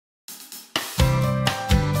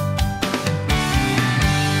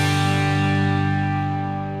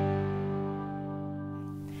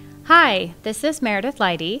Hi, this is Meredith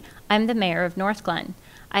Leidy. I'm the mayor of North Glen.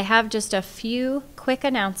 I have just a few quick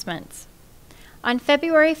announcements. On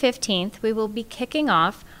February 15th, we will be kicking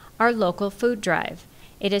off our local food drive.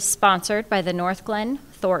 It is sponsored by the North Glen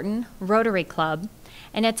Thornton Rotary Club,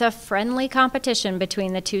 and it's a friendly competition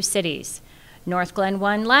between the two cities. North Glen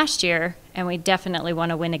won last year, and we definitely want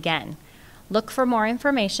to win again. Look for more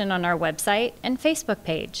information on our website and Facebook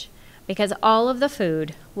page, because all of the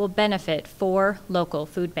food will benefit 4 local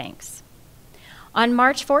food banks. On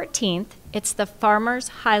March 14th, it's the Farmers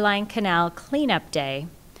Highline Canal Cleanup Day.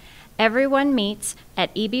 Everyone meets at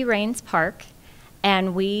E.B. Rains Park,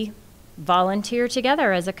 and we volunteer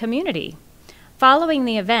together as a community. Following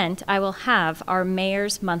the event, I will have our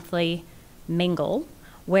Mayor's Monthly Mingle,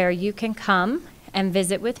 where you can come and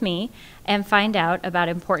visit with me and find out about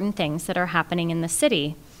important things that are happening in the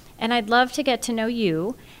city. And I'd love to get to know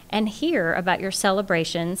you and hear about your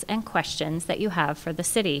celebrations and questions that you have for the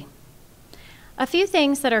city. A few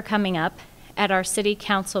things that are coming up at our city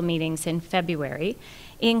council meetings in February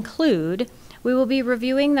include we will be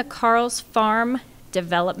reviewing the Carl's Farm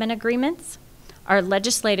development agreements. Our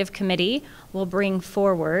legislative committee will bring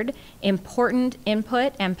forward important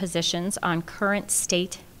input and positions on current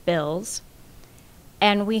state bills.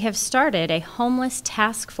 And we have started a homeless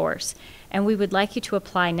task force, and we would like you to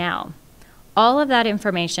apply now. All of that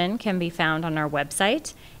information can be found on our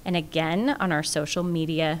website and again on our social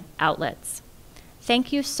media outlets.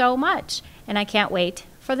 Thank you so much, and I can't wait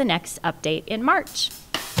for the next update in March.